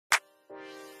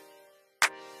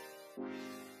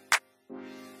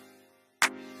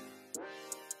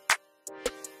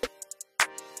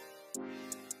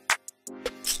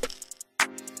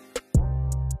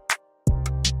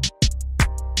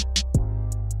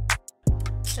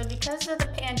So because of the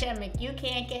pandemic, you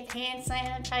can't get hand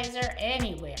sanitizer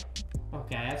anywhere.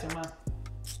 Okay, I have some, Mom?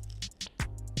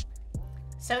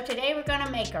 So today we're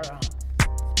gonna make our own.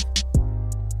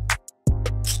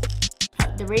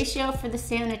 The ratio for the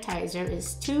sanitizer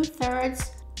is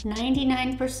 2/3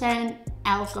 99%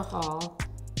 alcohol,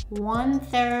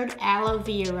 1/3 aloe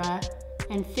vera,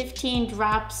 and 15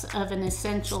 drops of an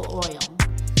essential oil.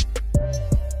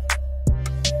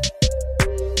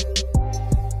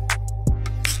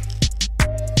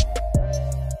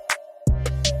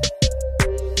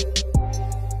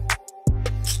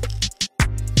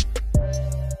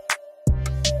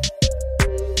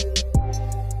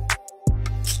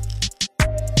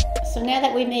 So now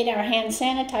that we made our hand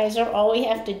sanitizer, all we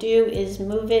have to do is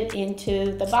move it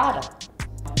into the bottle.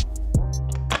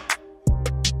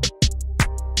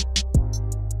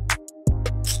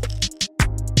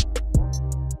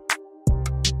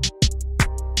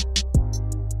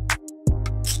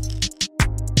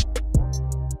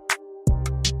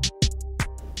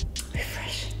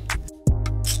 Refresh.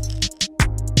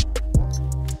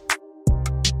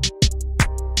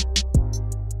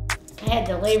 I had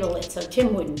to label it so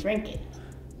Tim wouldn't drink it.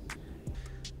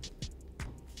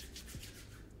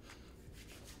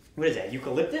 What is that,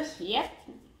 eucalyptus? Yep.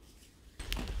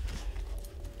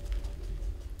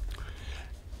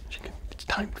 It's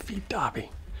time to feed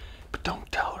Dobby, but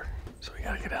don't tell her. So we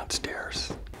gotta get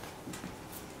downstairs.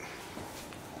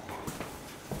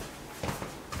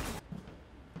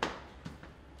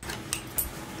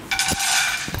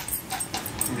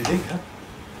 What do you think, huh?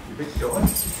 You big dog?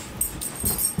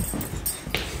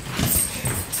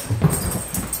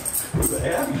 Who's a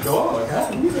happy dog,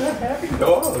 huh? Who's a happy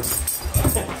dog?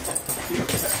 You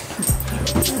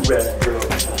bad girl.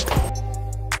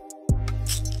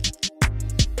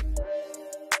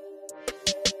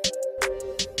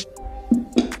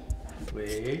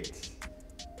 Wait.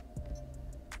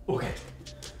 Okay.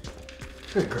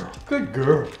 Good girl. Good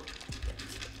girl.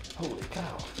 Holy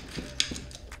cow.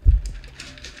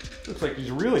 Looks like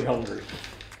he's really hungry.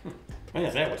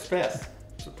 Man, that was fast.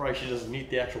 Surprised she doesn't eat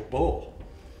the actual bowl.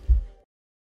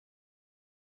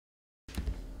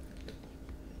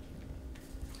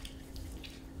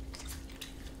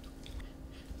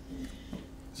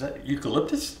 Is that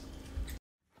eucalyptus?